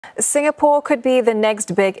Singapore could be the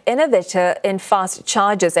next big innovator in fast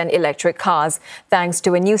chargers and electric cars, thanks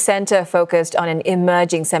to a new centre focused on an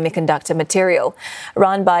emerging semiconductor material.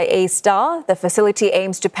 Run by A-Star, the facility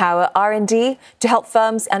aims to power R&D to help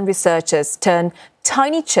firms and researchers turn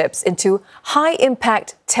tiny chips into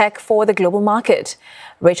high-impact tech for the global market.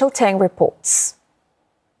 Rachel Teng reports.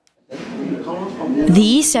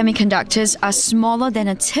 These semiconductors are smaller than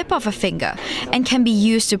a tip of a finger and can be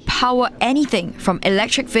used to power anything from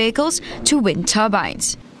electric vehicles to wind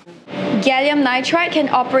turbines. Gallium nitride can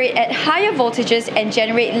operate at higher voltages and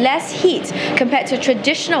generate less heat compared to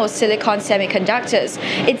traditional silicon semiconductors.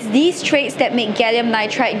 It's these traits that make gallium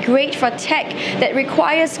nitride great for tech that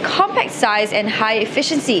requires compact size and high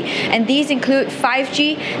efficiency, and these include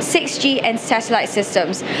 5G, 6G and satellite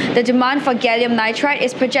systems. The demand for gallium nitride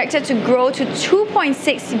is projected to grow to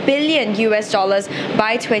 $2.6 billion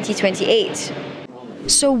by 2028.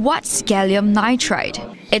 So what's gallium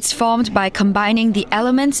nitride? It's formed by combining the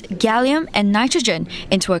elements gallium and nitrogen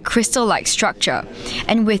into a crystal-like structure.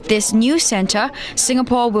 And with this new centre,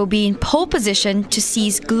 Singapore will be in pole position to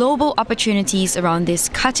seize global opportunities around this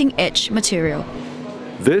cutting-edge material.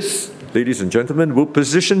 This, ladies and gentlemen, will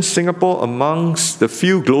position Singapore amongst the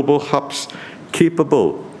few global hubs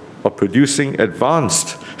capable of producing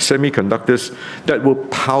advanced semiconductors that will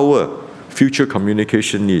power future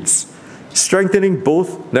communication needs, strengthening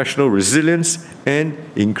both national resilience and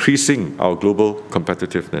increasing our global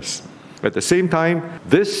competitiveness. At the same time,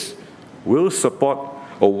 this will support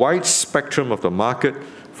a wide spectrum of the market,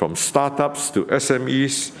 from startups to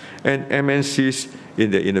SMEs and MNCs in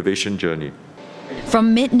their innovation journey.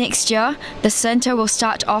 From mid-next year, the centre will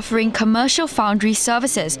start offering commercial foundry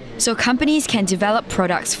services so companies can develop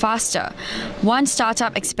products faster. One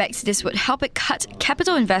startup expects this would help it cut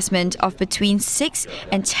capital investment of between $6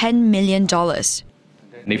 and $10 million.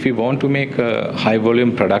 If we want to make a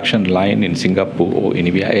high-volume production line in Singapore or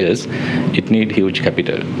anywhere else, it needs huge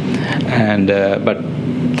capital. But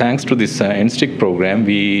thanks to this NSTIC program,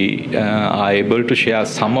 we are able to share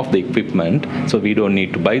some of the equipment, so we don't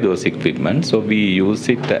need to buy those equipment. So we use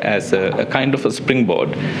it as a kind of a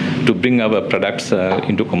springboard to bring our products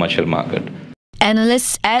into commercial market.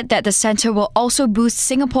 Analysts add that the centre will also boost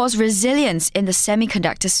Singapore's resilience in the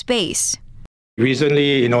semiconductor space.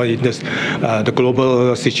 Recently, in this, the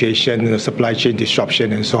global situation, the supply chain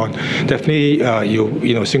disruption, and so on, definitely,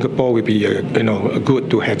 Singapore will be, good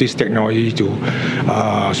to have this technology to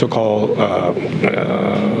so-called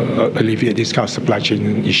alleviate this kind of supply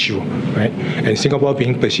chain issue, right? And Singapore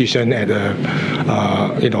being positioned at a,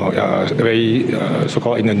 very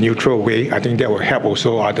so-called in a neutral way, I think that will help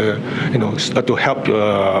also other, to help,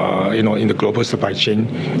 in the global supply chain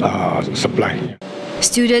supply.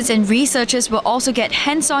 Students and researchers will also get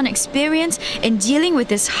hands-on experience in dealing with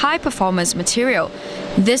this high-performance material.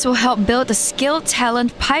 This will help build a skilled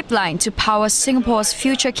talent pipeline to power Singapore's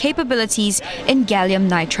future capabilities in gallium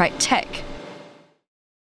nitride tech.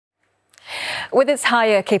 With its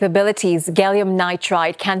higher capabilities, gallium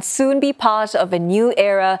nitride can soon be part of a new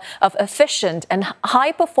era of efficient and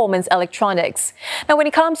high-performance electronics. Now, when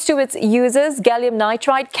it comes to its uses, gallium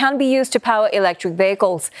nitride can be used to power electric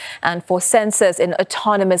vehicles and for sensors in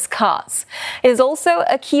autonomous cars. It is also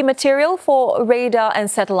a key material for radar and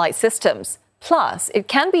satellite systems. Plus, it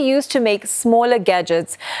can be used to make smaller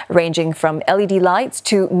gadgets, ranging from LED lights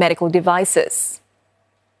to medical devices.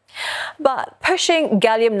 But pushing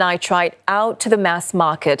gallium nitride out to the mass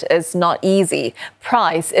market is not easy.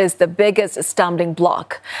 Price is the biggest stumbling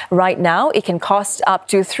block. Right now, it can cost up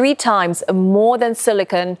to 3 times more than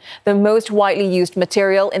silicon, the most widely used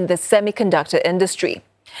material in the semiconductor industry.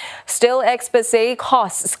 Still, experts say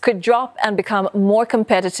costs could drop and become more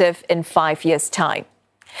competitive in 5 years' time.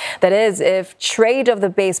 That is, if trade of the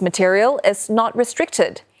base material is not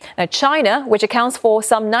restricted. Now, China, which accounts for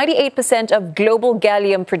some 98% of global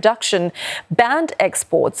gallium production, banned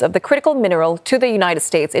exports of the critical mineral to the United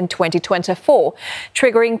States in 2024,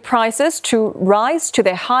 triggering prices to rise to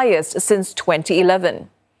their highest since 2011.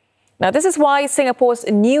 Now, this is why Singapore's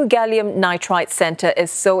new gallium nitride centre is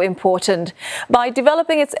so important. By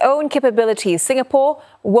developing its own capabilities, Singapore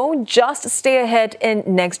won't just stay ahead in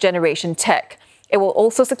next-generation tech. It will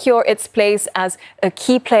also secure its place as a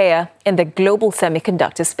key player in the global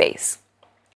semiconductor space.